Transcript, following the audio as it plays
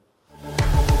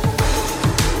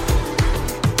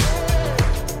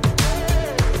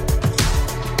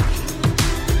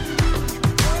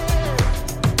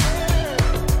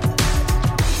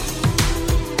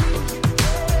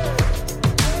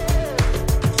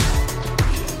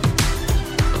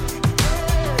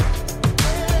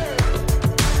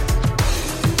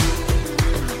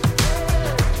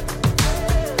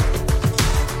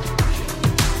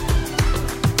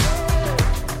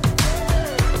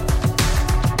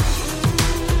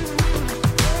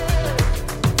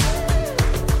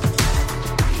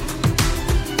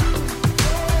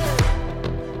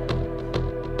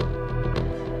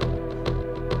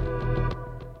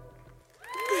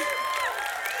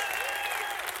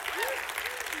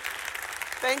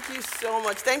Thank you so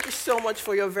much. Thank you so much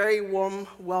for your very warm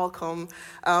welcome.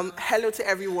 Hello to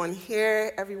everyone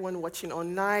here, everyone watching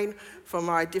online from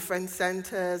our different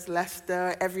centers,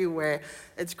 Leicester, everywhere.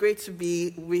 It's great to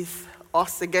be with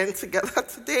us again together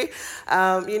today.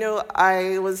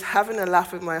 I was having a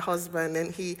laugh with my husband,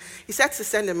 and he said to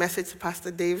send a message to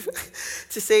Pastor Dave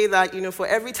to say that, for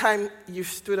every time you've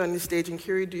stood on the stage in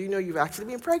Curie, do you know you've actually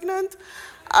been pregnant?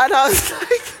 And I was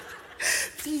like,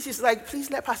 please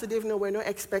let Pastor Dave know we're not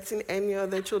expecting any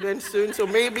other children soon, so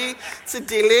maybe to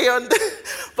delay on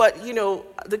But,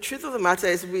 the truth of the matter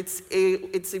is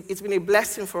it's been a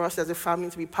blessing for us as a family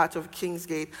to be part of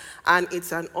Kingsgate, and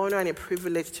it's an honor and a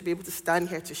privilege to be able to stand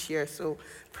here to share, so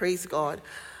praise God.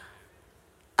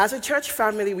 As a church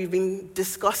family, we've been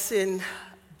discussing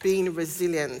being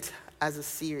resilient as a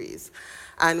series,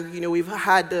 and,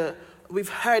 we've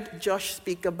heard Josh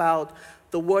speak about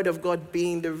the Word of God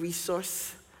being the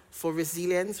resource for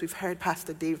resilience. We've heard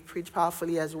Pastor Dave preach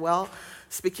powerfully as well,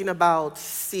 speaking about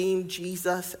seeing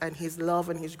Jesus and his love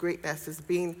and his greatness as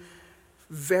being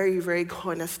very, very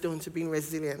cornerstone to being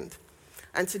resilient.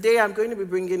 And today I'm going to be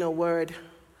bringing a word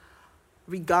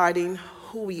regarding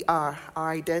who we are,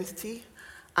 our identity,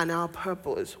 and our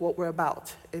purpose, what we're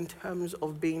about in terms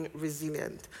of being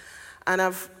resilient. And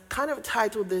I've kind of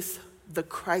titled this, The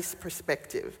Christ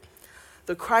Perspective.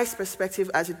 The Christ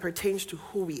perspective as it pertains to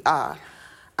who we are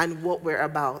and what we're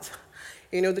about.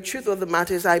 The truth of the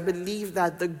matter is I believe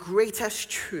that the greatest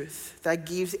truth that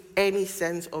gives any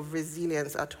sense of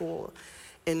resilience at all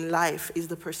in life is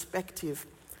the perspective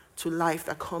to life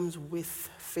that comes with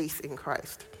faith in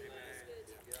Christ.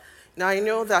 Now, I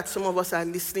know that some of us are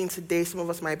listening today, some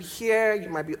of us might be here, you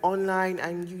might be online,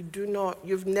 and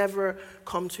you've never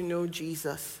come to know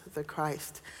Jesus, the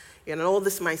Christ. All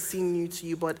this might seem new to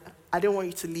you, but I don't want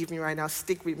you to leave me right now.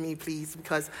 Stick with me, please,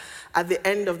 because at the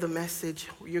end of the message,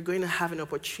 you're going to have an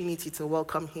opportunity to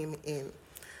welcome him in.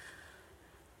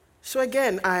 So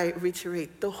again, I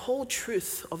reiterate, the whole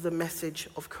truth of the message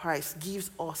of Christ gives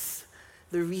us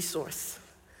the resource,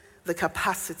 the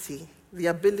capacity, the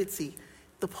ability,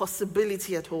 the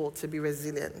possibility at all to be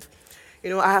resilient.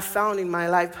 I have found in my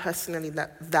life personally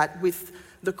that with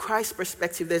the Christ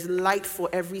perspective, there's light for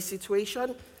every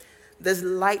situation. There's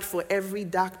light for every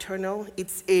dark tunnel.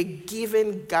 It's a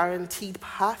given, guaranteed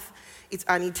path. It's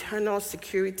an eternal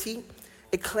security,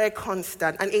 a clear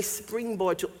constant, and a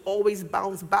springboard to always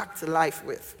bounce back to life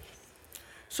with.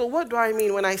 So what do I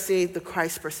mean when I say the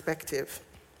Christ perspective?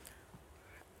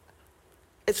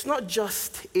 It's not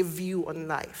just a view on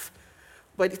life,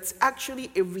 but it's actually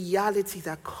a reality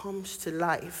that comes to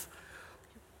life.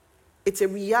 It's a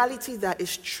reality that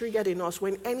is triggered in us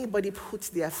when anybody puts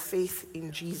their faith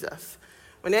in Jesus.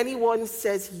 When anyone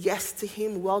says yes to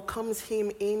him, welcomes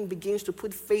him in, begins to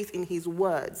put faith in his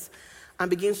words, and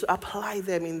begins to apply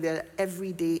them in their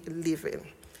everyday living.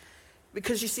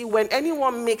 Because you see, when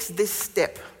anyone makes this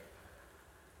step,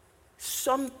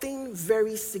 something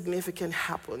very significant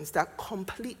happens that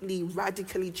completely,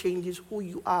 radically changes who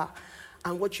you are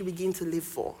and what you begin to live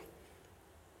for.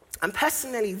 And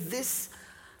personally, this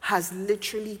has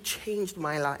literally changed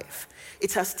my life.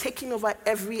 It has taken over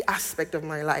every aspect of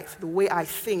my life, the way I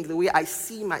think, the way I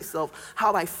see myself,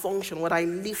 how I function, what I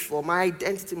live for, my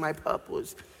identity, my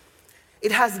purpose.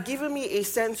 It has given me a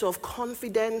sense of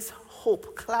confidence,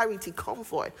 hope, clarity,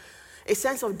 comfort, a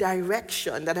sense of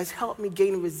direction that has helped me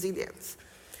gain resilience.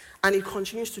 And it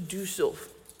continues to do so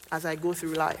as I go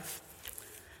through life.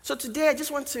 So today I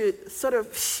just want to sort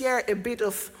of share a bit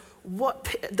of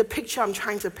what the picture I'm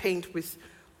trying to paint with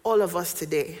all of us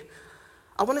today.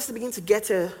 I want us to begin to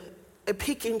get a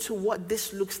peek into what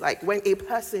this looks like when a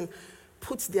person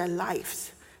puts their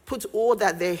lives, puts all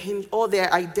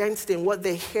their identity and what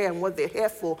they're here and what they're here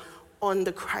for on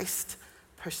the Christ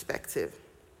perspective.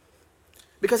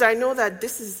 Because I know that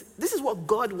this is what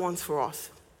God wants for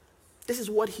us. This is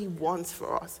what he wants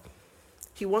for us.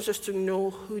 He wants us to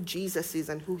know who Jesus is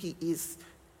and who he is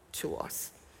to us.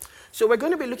 So we're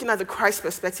going to be looking at the Christ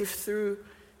perspective through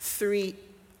three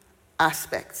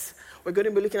aspects. We're going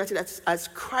to be looking at it as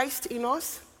Christ in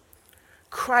us,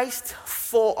 Christ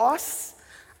for us,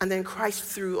 and then Christ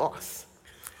through us.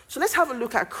 So let's have a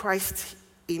look at Christ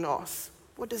in us.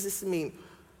 What does this mean?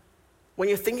 When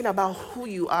you're thinking about who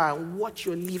you are and what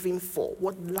you're living for,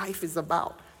 what life is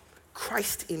about,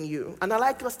 Christ in you. And I'd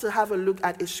like us to have a look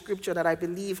at a scripture that I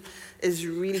believe is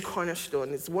really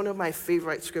cornerstone. It's one of my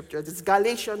favorite scriptures. It's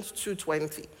Galatians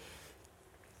 2:20.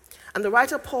 And the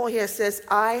writer Paul here says,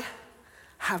 I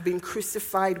have been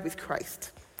crucified with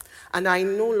Christ, and I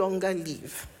no longer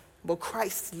live, but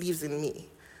Christ lives in me.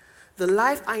 The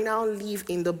life I now live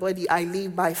in the body, I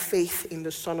live by faith in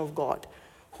the Son of God,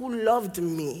 who who loved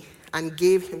me and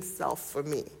gave himself for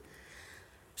me.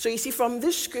 So you see, from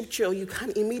this scripture, you can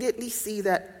immediately see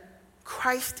that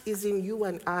Christ is in you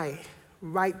and I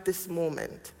right this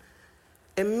moment.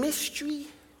 A mystery,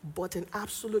 but an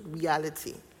absolute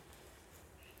reality.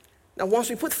 Now,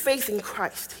 once we put faith in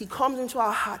Christ, he comes into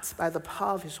our hearts by the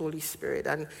power of his Holy Spirit,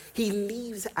 and he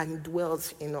lives and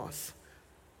dwells in us.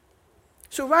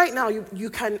 So right now, you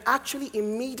can actually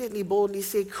immediately boldly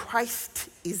say, Christ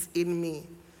is in me,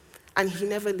 and he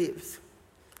never lives.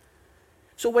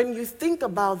 So when you think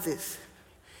about this,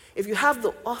 if you have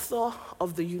the author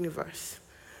of the universe,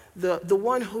 the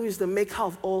one who is the maker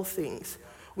of all things,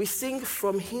 we sing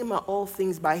from him are all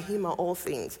things, by him are all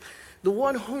things. The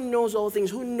one who knows all things,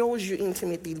 who knows you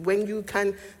intimately, when you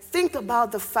can think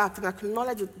about the fact and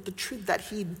acknowledge the truth that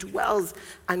he dwells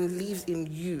and lives in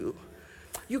you,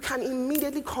 you can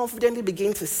immediately confidently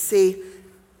begin to say,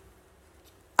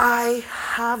 I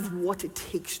have what it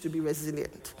takes to be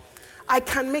resilient. I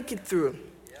can make it through.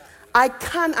 I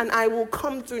can and I will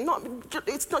come through.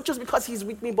 It's not just because he's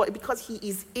with me, but because he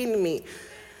is in me.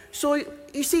 So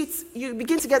you see, you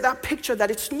begin to get that picture that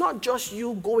it's not just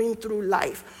you going through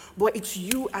life, but it's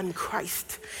you and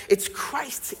Christ. It's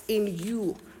Christ in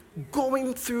you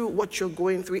going through what you're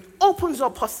going through. It opens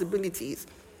up possibilities.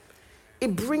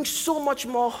 It brings so much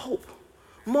more hope,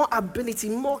 more ability,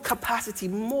 more capacity,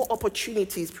 more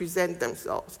opportunities present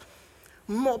themselves,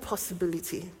 more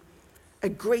possibility, a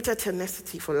greater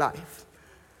tenacity for life.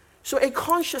 So a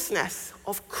consciousness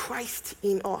of Christ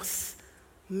in us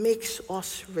makes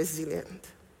us resilient.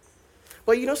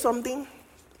 But you know something?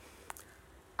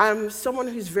 I'm someone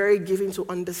who's very given to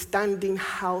understanding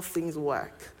how things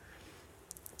work.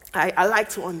 I like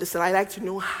to understand. I like to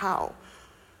know how.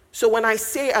 So when I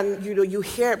say, and you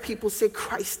hear people say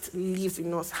Christ lives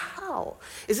in us, how?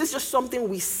 Is this just something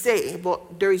we say,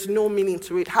 but there is no meaning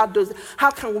to it? How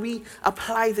can we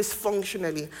apply this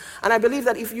functionally? And I believe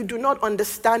that if you do not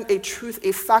understand a truth,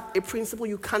 a fact, a principle,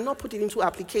 you cannot put it into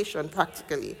application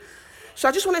practically. So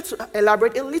I just wanted to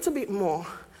elaborate a little bit more,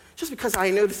 just because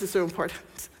I know this is so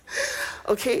important.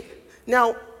 Okay?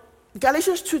 Now,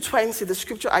 Galatians 2:20, the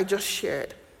scripture I just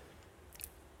shared,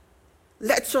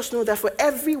 lets us know that for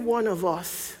every one of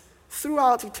us,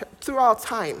 throughout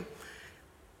time,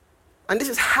 and this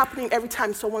is happening every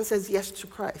time someone says yes to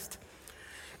Christ,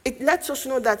 it lets us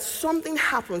know that something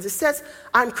happens. It says,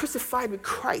 I'm crucified with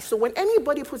Christ. So when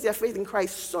anybody puts their faith in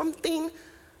Christ, something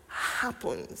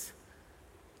happens.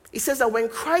 It says that when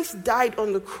Christ died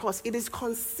on the cross, it is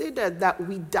considered that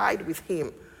we died with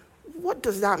him. What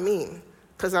does that mean?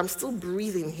 Because I'm still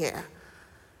breathing here.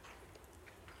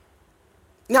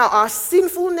 Now, our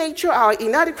sinful nature, our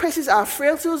inadequacies, our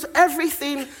frailties,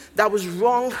 everything that was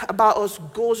wrong about us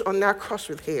goes on that cross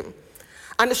with him.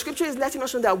 And the scripture is letting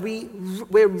us know that we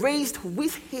were raised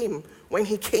with him when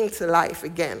he came to life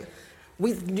again,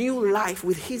 with new life,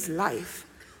 with his life.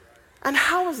 And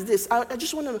how is this? I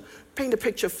just want to paint a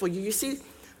picture for you. You see,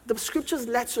 the scriptures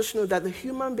lets us know that the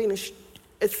human being is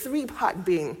a three-part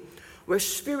being. We're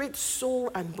spirit, soul,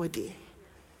 and body.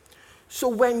 So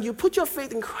when you put your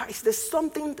faith in Christ, there's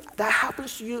something that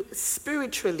happens to you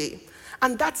spiritually.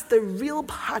 And that's the real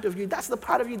part of you. That's the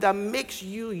part of you that makes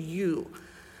you you.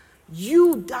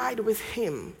 You died with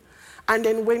him. And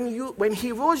then when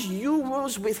he rose, you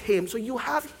rose with him. So you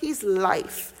have his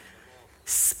life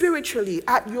spiritually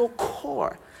at your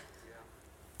core.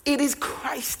 It is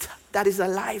Christ that is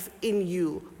alive in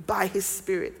you by his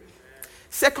Spirit.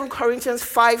 2 Corinthians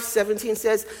 5:17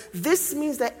 says, this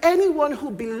means that anyone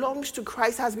who belongs to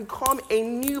Christ has become a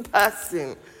new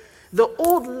person. The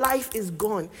old life is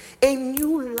gone. A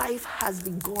new life has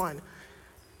begun.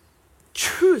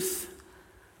 Truth.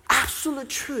 Absolute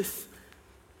truth.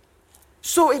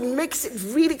 So it makes it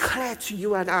really clear to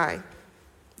you and I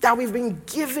that we've been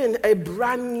given a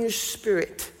brand new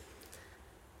spirit.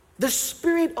 The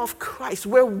Spirit of Christ.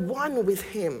 We're one with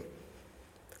him.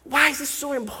 Why is this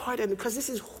so important? Because this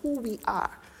is who we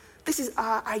are. This is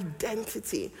our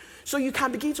identity. So you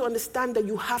can begin to understand that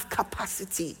you have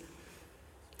capacity.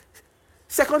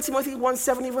 2 Timothy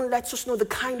 1:7 even lets us know the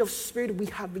kind of spirit we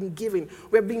have been given.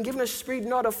 We've been given a spirit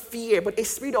not of fear, but a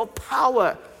spirit of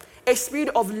power, a spirit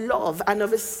of love, and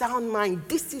of a sound mind.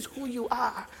 This is who you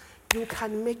are. You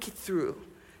can make it through.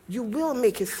 You will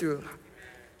make it through.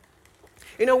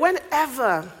 You know,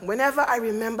 whenever I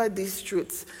remember these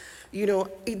truths, you know,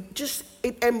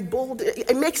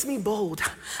 it makes me bold.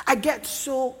 I get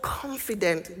so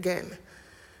confident again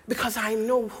because I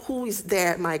know who is there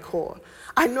at my core.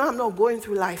 I know I'm not going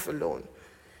through life alone.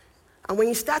 And when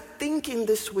you start thinking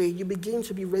this way, you begin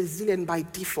to be resilient by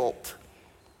default.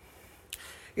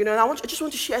 And I just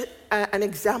want to share an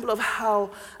example of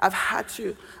how I've had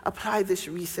to apply this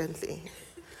recently.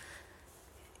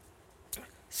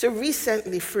 So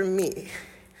recently for me,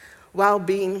 while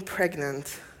being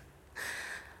pregnant,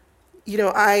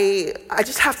 I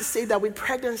just have to say that with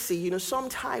pregnancy,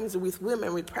 sometimes with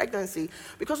women with pregnancy,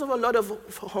 because of a lot of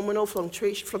hormonal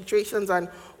fluctuations and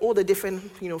all the different,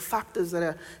 factors that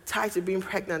are tied to being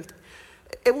pregnant,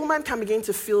 a woman can begin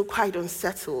to feel quite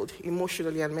unsettled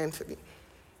emotionally and mentally.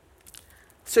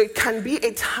 So it can be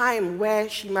a time where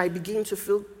she might begin to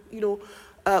feel,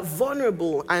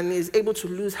 vulnerable and is able to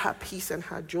lose her peace and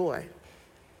her joy.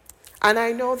 And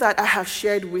I know that I have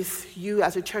shared with you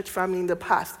as a church family in the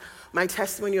past my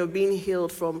testimony of being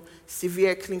healed from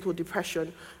severe clinical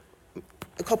depression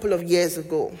a couple of years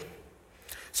ago.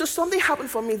 So something happened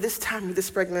for me this time with this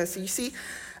pregnancy. You see,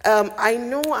 I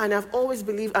know and I've always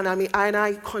believed, and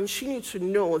I continue to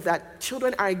know that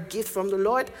children are a gift from the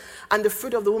Lord, and the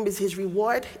fruit of the womb is His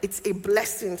reward. It's a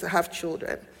blessing to have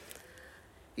children.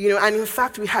 And in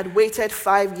fact, we had waited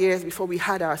 5 years before we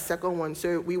had our second one.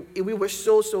 So we were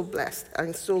so blessed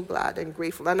and so glad and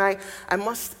grateful. And I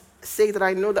must say that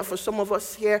I know that for some of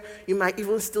us here, you might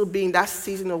even still be in that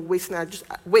season of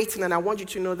waiting, and I want you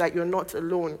to know that you're not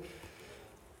alone.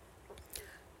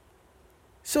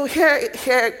 So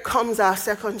here comes our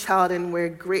second child, and we're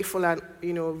grateful and,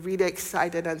 really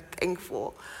excited and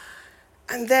thankful.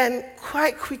 And then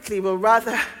quite quickly, but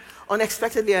rather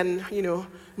unexpectedly and,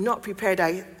 not prepared,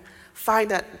 I find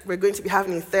that we're going to be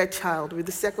having a third child, with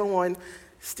the second one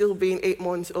still being 8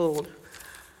 months old.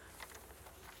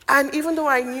 And even though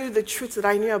I knew the truth that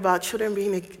I knew about children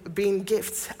being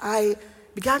gifts, I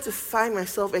began to find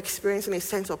myself experiencing a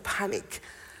sense of panic,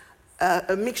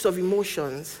 a mix of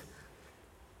emotions.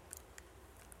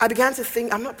 I began to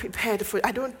think, I'm not prepared for it.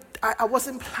 I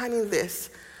wasn't planning this.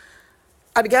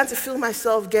 I began to feel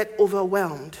myself get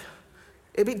overwhelmed,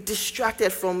 a bit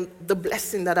distracted from the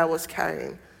blessing that I was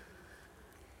carrying.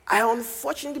 I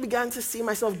unfortunately began to see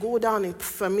myself go down a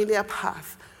familiar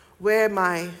path where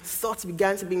my thoughts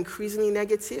began to be increasingly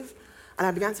negative, and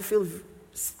I began to feel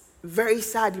very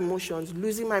sad emotions,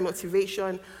 losing my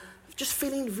motivation, just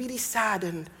feeling really sad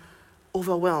and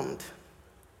overwhelmed.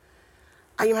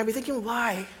 And you might be thinking,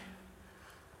 why?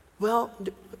 Well,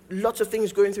 lots of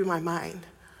things going through my mind,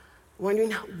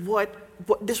 wondering what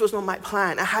this was not my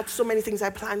plan. I had so many things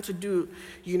I planned to do,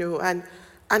 and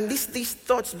these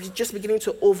thoughts just beginning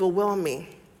to overwhelm me.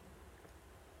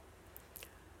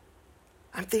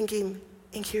 I'm thinking,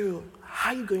 Nkiru, how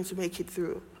are you going to make it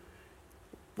through?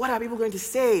 What are people going to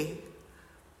say?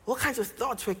 What kinds of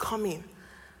thoughts were coming?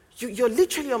 You're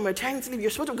literally on maternity leave.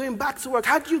 You're supposed to be going back to work.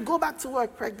 How do you go back to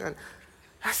work pregnant?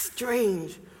 That's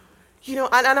strange. And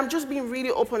I'm just being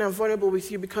really open and vulnerable with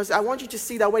you, because I want you to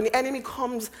see that when the enemy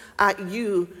comes at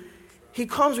you, he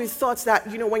comes with thoughts that,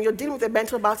 when you're dealing with a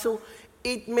mental battle,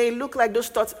 it may look like those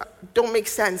thoughts don't make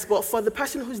sense, but for the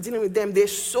person who's dealing with them, they're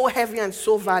so heavy and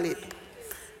so valid.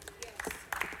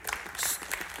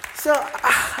 So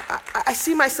I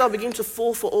see myself begin to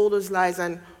fall for all those lies,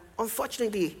 and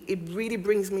unfortunately, it really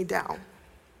brings me down.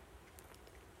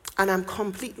 And I'm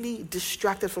completely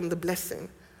distracted from the blessing.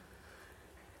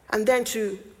 And then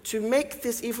to make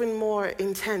this even more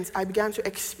intense, I began to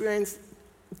experience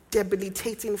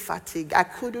debilitating fatigue. I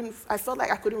felt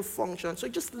like I couldn't function. So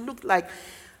it just looked like,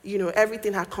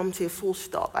 everything had come to a full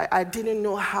stop. I didn't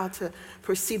know how to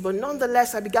proceed. But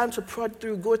nonetheless, I began to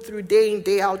go through day in,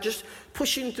 day out, just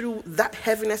pushing through that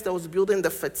heaviness that was building, the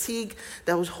fatigue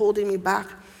that was holding me back.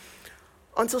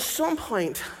 Until some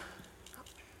point,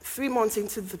 3 months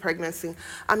into the pregnancy,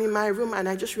 I'm in my room and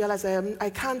I just realized I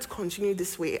can't continue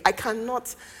this way. I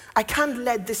can't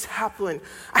let this happen.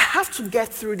 I have to get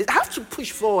through this. I have to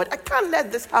push forward. I can't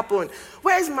let this happen.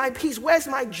 Where's my peace? Where's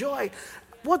my joy?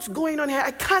 What's going on here?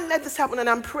 I can't let this happen. And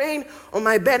I'm praying on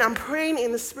my bed. I'm praying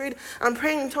in the spirit. I'm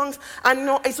praying in tongues.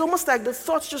 And it's almost like the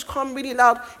thoughts just come really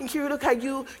loud. Nkiru, look at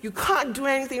you. You can't do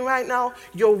anything right now.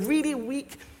 You're really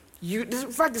weak. In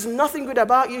fact, there's nothing good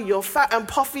about you. You're fat and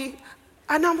puffy.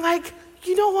 And I'm like,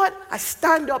 you know what? I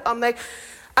stand up. And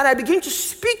I begin to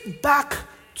speak back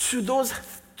to those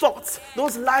thoughts,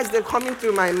 those lies that are coming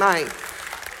through my mind.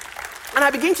 And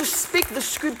I begin to speak the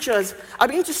scriptures. I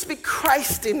begin to speak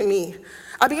Christ in me.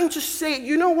 I begin to say,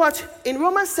 you know what? In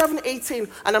Romans 7:18,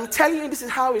 and I'm telling you this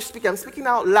is how we speak. I'm speaking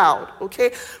out loud,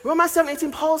 okay? Romans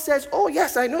 7:18, Paul says, oh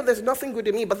yes, I know there's nothing good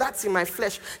in me, but that's in my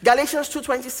flesh. Galatians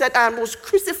 2:20 said, I was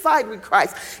crucified with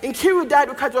Christ. Nkiru died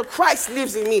with Christ, but Christ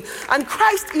lives in me. And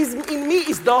Christ is in me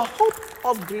is the hope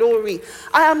of glory.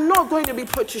 I am not going to be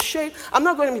put to shame. I'm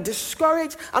not going to be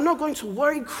discouraged. I'm not going to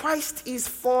worry. Christ is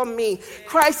for me.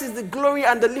 Christ is the glory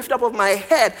and the lift up of my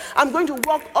head. I'm going to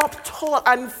walk up tall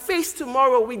and face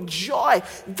tomorrow with joy.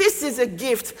 This is a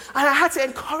gift. And I had to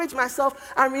encourage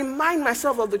myself and remind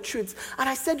myself of the truth. And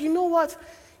I said, you know what?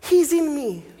 He's in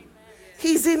me.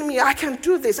 He's in me. I can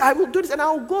do this. I will do this. And I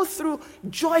will go through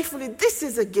joyfully. This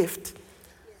is a gift.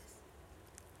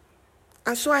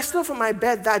 And so I stood up from my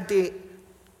bed that day,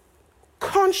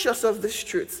 conscious of this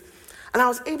truth. And I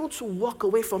was able to walk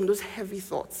away from those heavy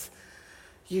thoughts.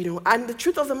 And the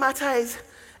truth of the matter is,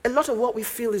 a lot of what we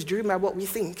feel is driven by what we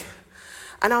think.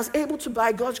 And I was able to,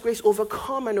 by God's grace,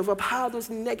 overcome and overpower those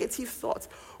negative thoughts,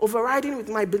 overriding with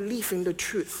my belief in the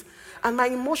truth. And my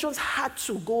emotions had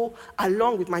to go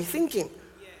along with my thinking.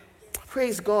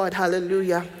 Praise God.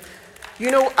 Hallelujah.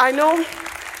 I know.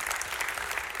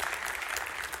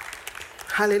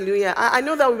 Hallelujah. I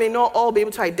know that we may not all be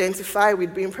able to identify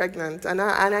with being pregnant. And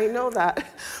I know that.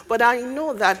 But I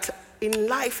know that in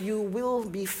life you will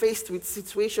be faced with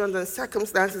situations and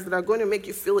circumstances that are going to make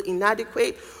you feel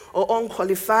inadequate or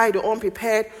unqualified or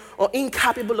unprepared or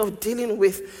incapable of dealing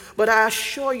with. But I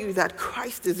assure you that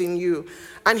Christ is in you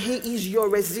and he is your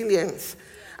resilience.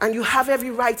 And you have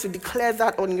every right to declare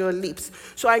that on your lips.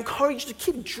 So I encourage you to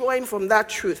keep drawing from that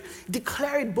truth.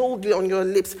 Declare it boldly on your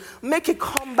lips. Make a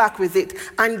comeback with it,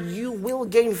 and you will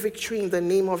gain victory in the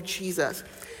name of Jesus.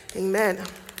 Amen.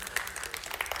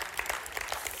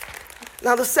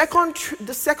 Now, the second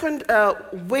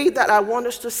way that I want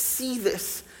us to see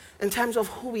this in terms of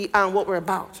who we are and what we're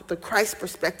about, the Christ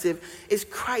perspective, is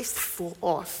Christ for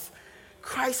us.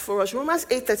 Christ for us. Romans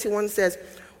 8:31 says,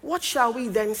 what shall we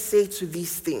then say to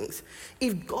these things?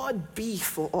 If God be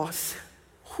for us,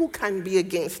 who can be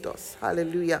against us?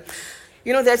 Hallelujah.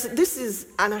 This is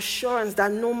an assurance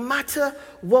that no matter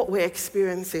what we're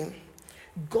experiencing,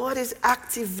 God is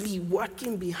actively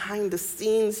working behind the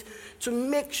scenes to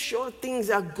make sure things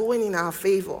are going in our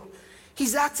favor.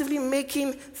 He's actively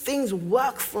making things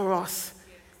work for us.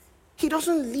 He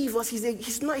doesn't leave us.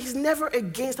 He's never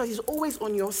against us. He's always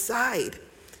on your side.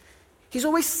 He's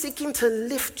always seeking to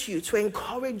lift you, to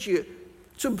encourage you,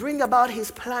 to bring about his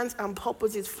plans and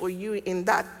purposes for you in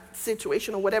that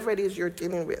situation or whatever it is you're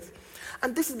dealing with.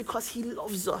 And this is because he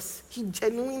loves us. He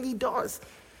genuinely does.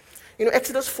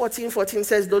 Exodus 14:14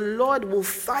 says, the Lord will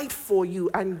fight for you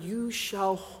and you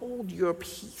shall hold your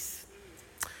peace.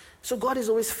 So God is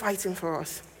always fighting for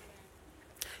us.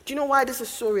 Do you know why this is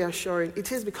so reassuring? It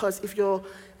is because if you're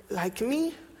like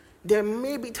me, there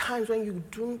may be times when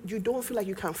you don't feel like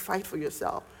you can fight for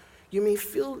yourself. You may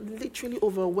feel literally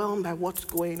overwhelmed by what's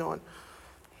going on.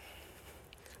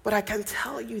 But I can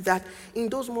tell you that in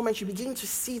those moments, you begin to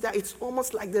see that it's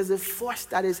almost like there's a force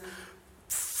that is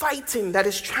fighting, that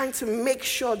is trying to make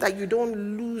sure that you don't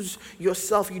lose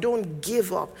yourself, you don't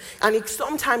give up. And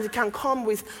sometimes it can come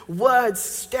with words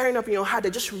stirring up in your heart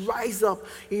that just rise up.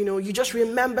 You just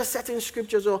remember certain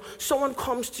scriptures, or someone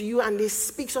comes to you and they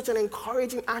speak such an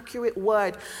encouraging, accurate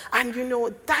word. And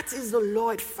that is the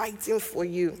Lord fighting for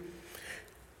you.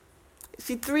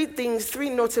 See, three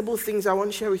notable things I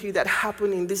want to share with you that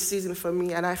happened in this season for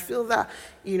me. And I feel that,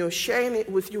 sharing it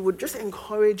with you would just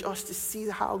encourage us to see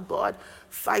how God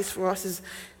fights for us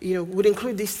would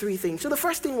include these three things. So the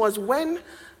first thing was when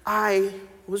I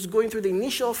was going through the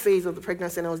initial phase of the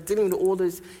pregnancy and I was dealing with all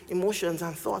those emotions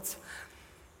and thoughts.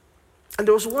 And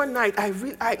there was one night,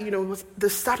 it was the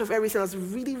start of everything. I was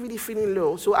really, really feeling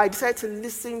low. So I decided to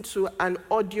listen to an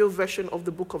audio version of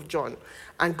the book of John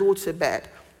and go to bed.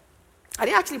 I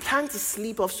didn't actually plan to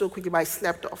sleep off so quickly, but I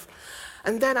slept off.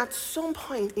 And then at some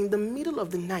point in the middle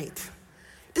of the night,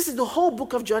 this is the whole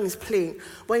book of John is playing,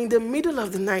 but in the middle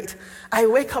of the night, I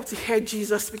wake up to hear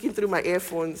Jesus speaking through my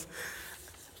earphones.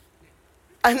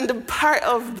 And the part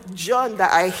of John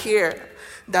that I hear,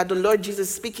 that the Lord Jesus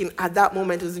speaking at that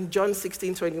moment, is in John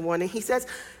 16:21. And he says,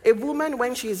 a woman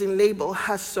when she is in labor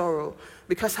has sorrow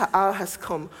because her hour has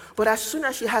come. But as soon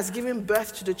as she has given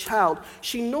birth to the child,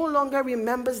 she no longer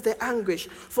remembers the anguish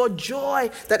for joy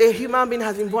that a human being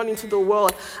has been born into the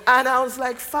world. And I was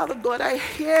like, Father God, I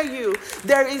hear you.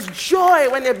 There is joy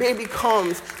when a baby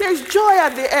comes. There's joy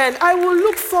at the end. I will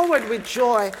look forward with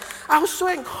joy. I was so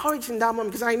encouraged in that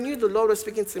moment because I knew the Lord was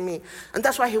speaking to me. And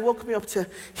that's why he woke me up to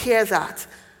hear that.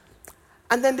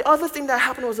 And then the other thing that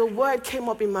happened was a word came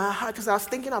up in my heart because I was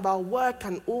thinking about work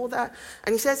and all that.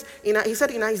 And he said in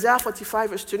Isaiah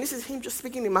 45 verse 2, and this is him just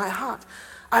speaking in my heart,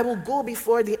 I will go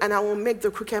before thee and I will make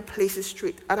the crooked places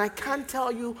straight. And I can't tell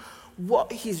you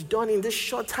what he's done in this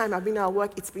short time I've been at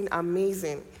work. It's been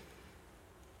amazing.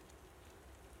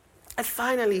 And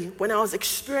finally, when I was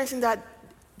experiencing that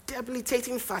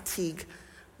debilitating fatigue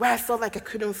where I felt like I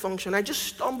couldn't function. I just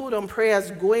stumbled on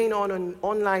prayers going on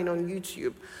online on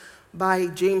YouTube by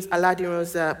James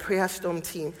Aladiro's prayer storm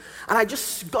team. And I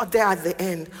just got there at the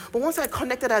end. But once I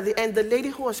connected at the end, the lady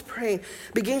who was praying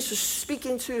begins to speak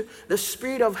into the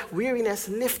spirit of weariness,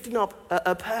 lifting up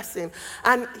a person.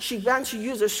 And she began to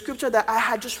use a scripture that I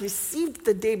had just received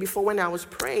the day before when I was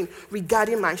praying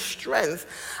regarding my strength.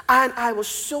 And I was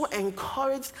so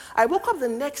encouraged. I woke up the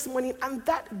next morning and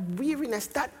that weariness,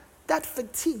 that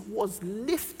fatigue was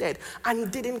lifted and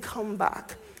it didn't come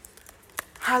back.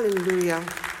 Hallelujah.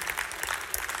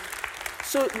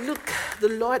 So look, the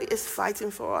Lord is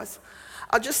fighting for us.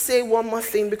 I'll just say one more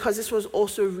thing because this was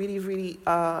also really,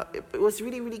 it was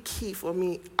really, really key for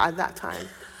me at that time.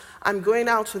 I'm going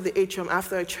out to the atrium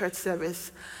after a church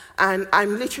service, and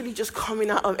I'm literally just coming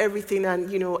out of everything and,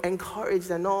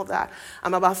 encouraged and all that.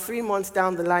 I'm about 3 months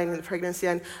down the line in the pregnancy,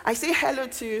 and I say hello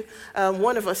to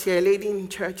one of us here, a lady in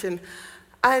church, and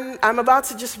I'm about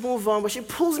to just move on, but she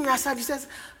pulls me aside. She says,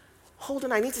 "Hold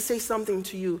on, I need to say something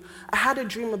to you. I had a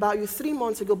dream about you 3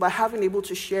 months ago, but I haven't been able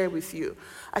to share with you.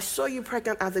 I saw you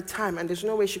pregnant at the time, and there's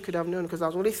no way she could have known because I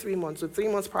was only 3 months. So 3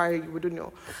 months prior, you wouldn't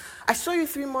know. I saw you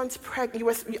 3 months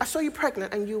pregnant. I saw you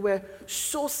pregnant, and you were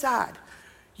so sad.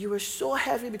 You were so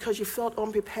heavy because you felt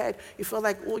unprepared. You felt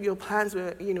like all your plans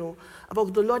were,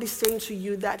 But the Lord is saying to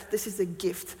you that this is a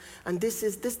gift, and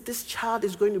this child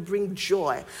is going to bring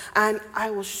joy." And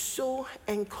I was so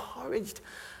encouraged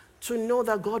to know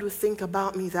that God would think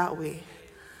about me that way.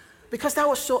 Because that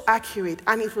was so accurate,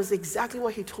 and it was exactly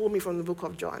what he told me from the book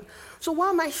of John. So why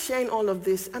am I sharing all of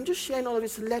this? I'm just sharing all of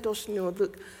this to let us know,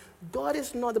 look, God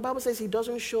is not, the Bible says he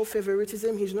doesn't show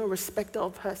favoritism. He's no respecter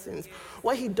of persons.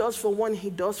 What he does for one, he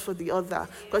does for the other,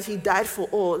 because he died for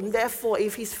all. And therefore,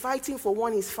 if he's fighting for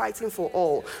one, he's fighting for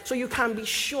all. So you can be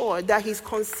sure that he's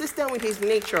consistent with his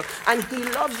nature, and he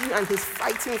loves you, and he's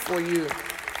fighting for you.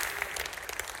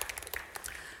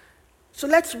 So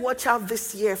let's watch out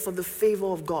this year for the favor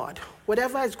of God.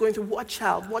 Whatever is going to, watch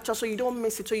out so you don't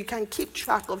miss it, so you can keep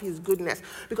track of his goodness.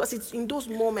 Because it's in those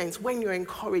moments when you're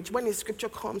encouraged, when his scripture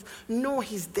comes, know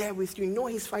he's there with you, know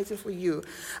he's fighting for you.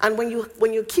 And when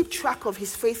you keep track of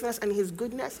his faithfulness and his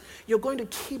goodness, you're going to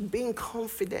keep being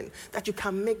confident that you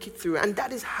can make it through. And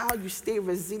that is how you stay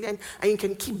resilient, and you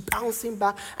can keep bouncing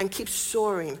back and keep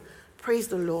soaring. Praise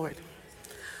the Lord.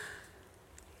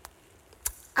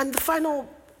 And the final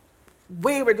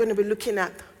way we're going to be looking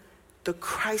at the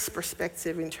Christ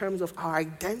perspective in terms of our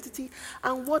identity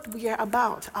and what we are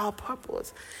about, our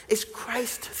purpose, is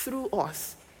Christ through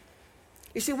us.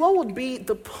 You see, what would be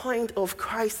the point of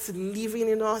Christ living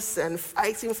in us and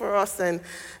fighting for us and,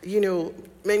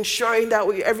 ensuring that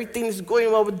everything's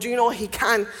going well, doing all he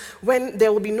can, when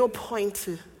there will be no point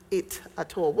to it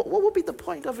at all? What would be the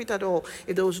point of it at all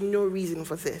if there was no reason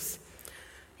for this?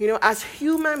 As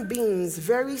human beings,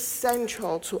 very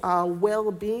central to our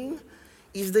well-being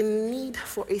is the need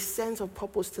for a sense of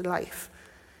purpose to life.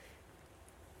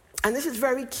 And this is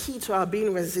very key to our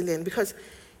being resilient, because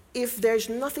if there's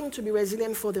nothing to be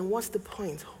resilient for, then what's the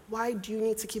point? Why do you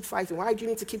need to keep fighting? Why do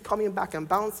you need to keep coming back and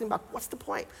bouncing back? What's the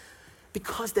point?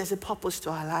 Because there's a purpose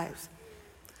to our lives.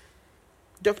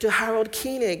 Dr. Harold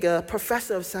Koenig, a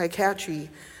professor of psychiatry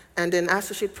and an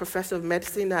associate professor of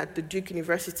medicine at the Duke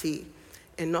University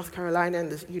in North Carolina in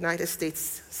the United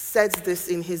States, says this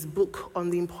in his book on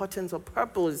the importance of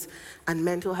purpose and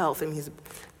mental health, in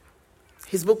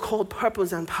his book called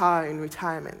Purpose and Power in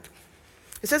Retirement.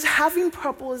 It says, having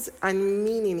purpose and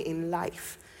meaning in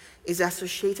life is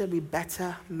associated with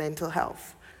better mental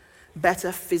health,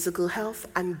 better physical health,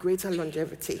 and greater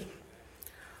longevity.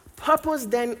 Purpose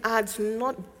then adds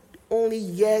not only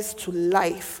years to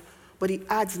life, but it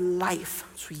adds life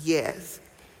to years.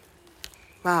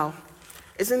 Wow.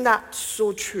 Isn't that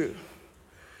so true?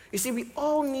 You see, we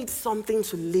all need something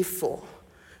to live for.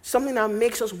 Something that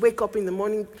makes us wake up in the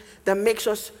morning, that makes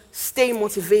us stay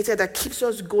motivated, that keeps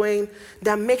us going,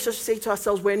 that makes us say to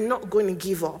ourselves, we're not going to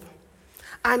give up.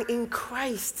 And in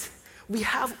Christ, we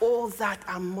have all that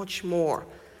and much more.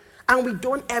 And we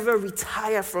don't ever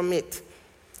retire from it.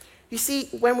 You see,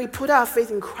 when we put our faith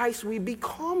in Christ, we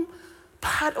become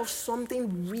part of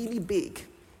something really big.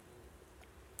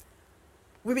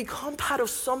 We become part of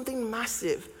something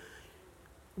massive.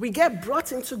 We get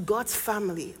brought into God's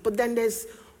family, but then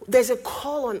there's a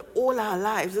call on all our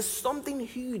lives. There's something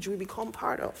huge we become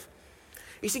part of.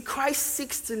 You see, Christ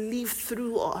seeks to live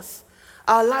through us.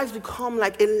 Our lives become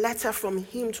like a letter from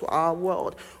him to our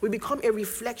world. We become a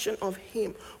reflection of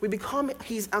him. We become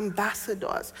his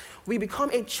ambassadors. We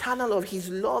become a channel of his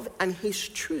love and his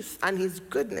truth and his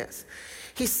goodness.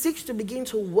 He seeks to begin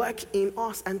to work in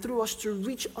us and through us to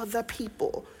reach other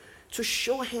people, to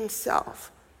show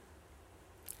himself.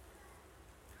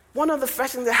 One of the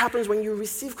first things that happens when you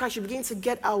receive Christ, you begin to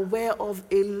get aware of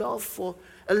the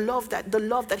love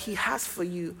that he has for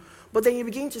you. But then you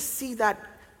begin to see that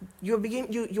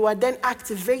you are then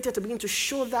activated to begin to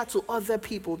show that to other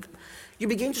people. You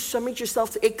begin to submit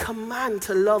yourself to a command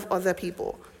to love other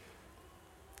people.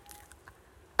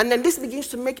 And then this begins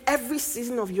to make every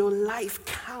season of your life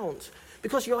count,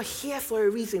 because you're here for a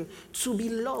reason, to be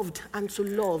loved and to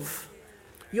love.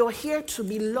 You're here to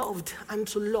be loved and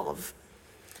to love.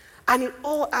 And it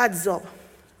all adds up,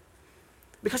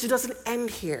 because it doesn't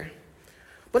end here.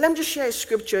 But let me just share a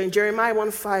scripture in Jeremiah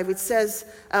 1:5. It says,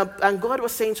 and God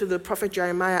was saying to the prophet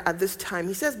Jeremiah at this time,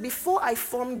 he says, "Before I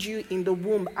formed you in the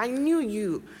womb, I knew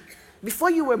you. Before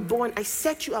you were born, I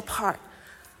set you apart.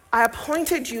 I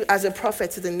appointed you as a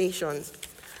prophet to the nations."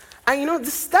 And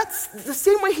that's the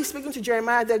same way he's speaking to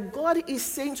Jeremiah, that God is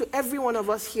saying to every one of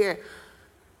us here,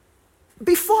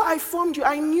 before I formed you,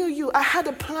 I knew you. I had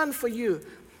a plan for you.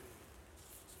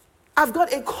 I've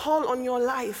got a call on your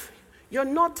life. You're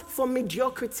not for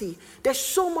mediocrity. There's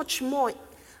so much more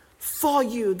for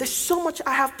you. There's so much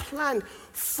I have planned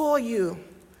for you.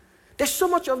 There's so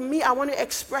much of me I want to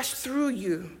express through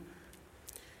you.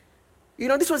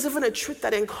 This was even a truth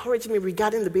that encouraged me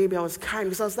regarding the baby I was carrying,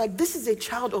 because I was like, this is a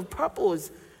child of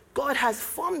purpose. God has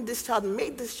formed this child,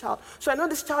 made this child. So I know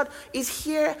this child is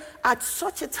here at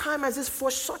such a time as this,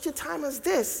 for such a time as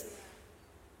this.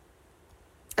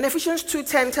 And Ephesians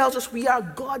 2:10 tells us we are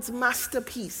God's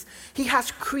masterpiece. He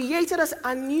has created us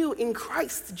anew in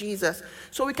Christ Jesus,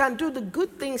 so we can do the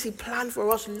good things he planned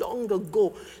for us long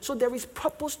ago. So there is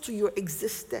purpose to your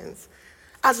existence.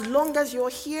 As long as you're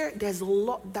here, there's a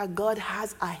lot that God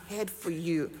has ahead for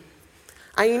you.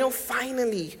 And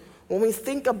finally, when we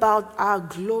think about our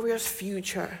glorious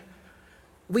future,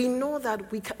 we know that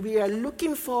we are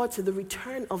looking forward to the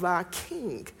return of our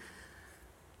King.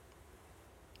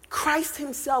 Christ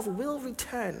himself will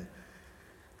return,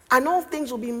 and all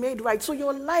things will be made right. So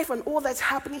your life and all that's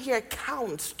happening here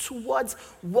counts towards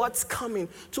what's coming,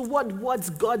 to what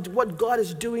God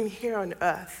is doing here on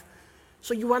earth.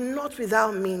 So you are not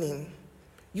without meaning.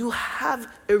 You have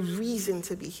a reason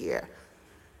to be here.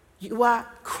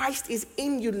 Christ is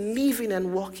in you, living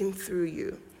and walking through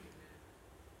you.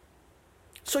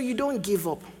 So you don't give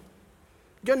up.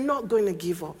 You're not going to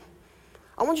give up.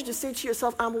 I want you to say to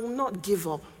yourself, I will not give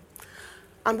up.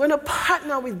 I'm going to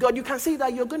partner with God. You can say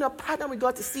that you're going to partner with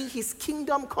God to see his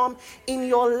kingdom come in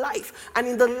your life and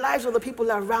in the lives of the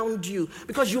people around you,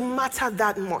 because you matter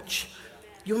that much.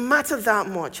 You matter that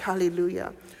much.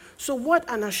 Hallelujah. So what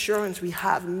an assurance we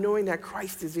have, knowing that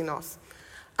Christ is in us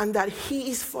and that he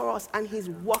is for us and he's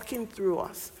walking through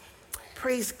us.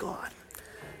 Praise God.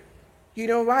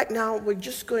 Right now we're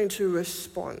just going to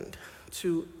respond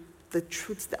to the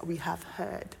truths that we have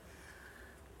heard.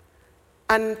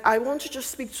 And I want to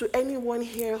just speak to anyone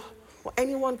here or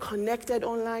anyone connected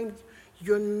online.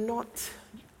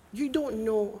 You don't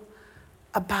know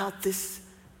about this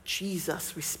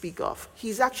Jesus we speak of.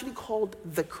 He's actually called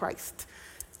the Christ.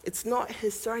 It's not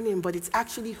his surname, but it's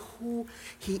actually who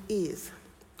he is.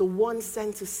 The one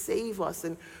sent to save us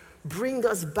and bring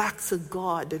us back to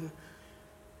God. And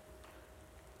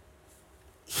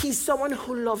he's someone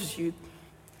who loves you.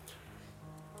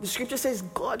 The scripture says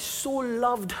God so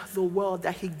loved the world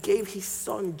that he gave his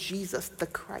son, Jesus the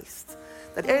Christ,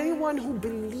 that anyone who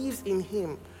believes in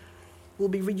him will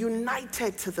be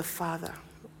reunited to the Father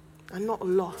and not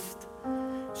lost.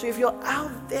 So if you're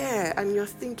out there and you're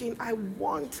thinking, I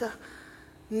want to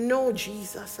know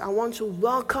Jesus, I want to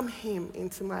welcome him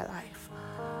into my life,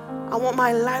 I want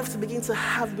my life to begin to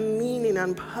have meaning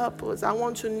and purpose, I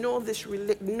want to know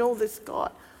this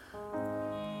God,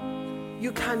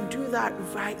 you can do that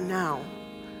right now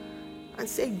and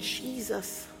say,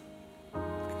 Jesus,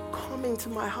 come into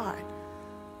my heart.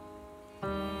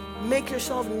 Make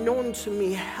yourself known to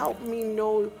me. Help me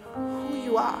know who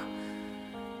you are.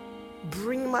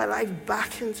 Bring my life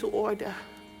back into order.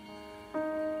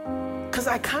 Because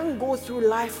I can't go through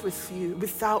life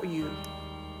without you.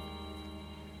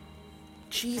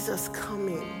 Jesus, come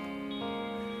in.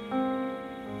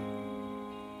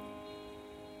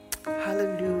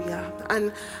 Hallelujah.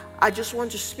 And I just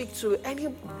want to speak to any,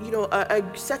 a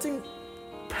certain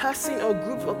person or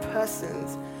group of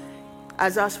persons.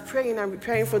 As I was praying and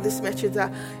preparing for this message,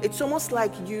 that it's almost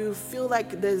like you feel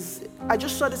like I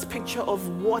just saw this picture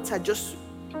of water just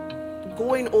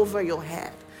going over your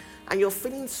head, and you're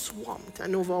feeling swamped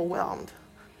and overwhelmed.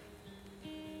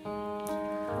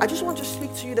 I just want to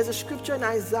speak to you. There's a scripture in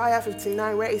Isaiah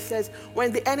 59 where it says,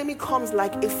 when the enemy comes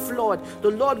like a flood,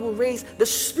 the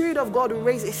Spirit of God will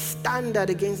raise a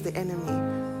standard against the enemy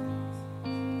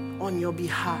on your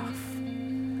behalf.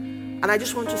 And I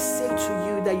just want to say to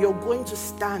you that you're going to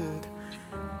stand.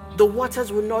 The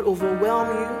waters will not overwhelm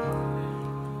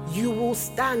you. You will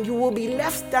stand. You will be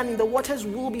left standing. The waters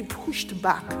will be pushed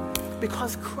back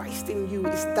because Christ in you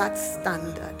is that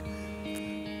standard.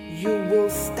 You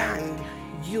will stand.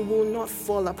 You will not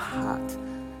fall apart.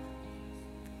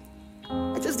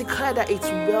 I just declare that it's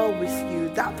well with you.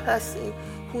 That person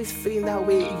who is feeling that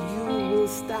way, you will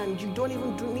stand. You don't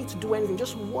even need to do anything.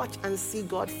 Just watch and see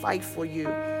God fight for you.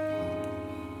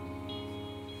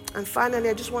 And finally,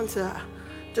 I just want to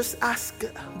ask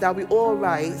that we all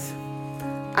rise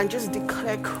and just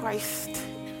declare Christ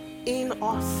in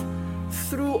us,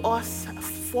 through us,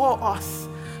 for us,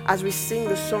 as we sing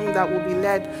the song that will be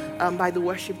led by the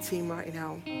worship team right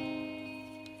now.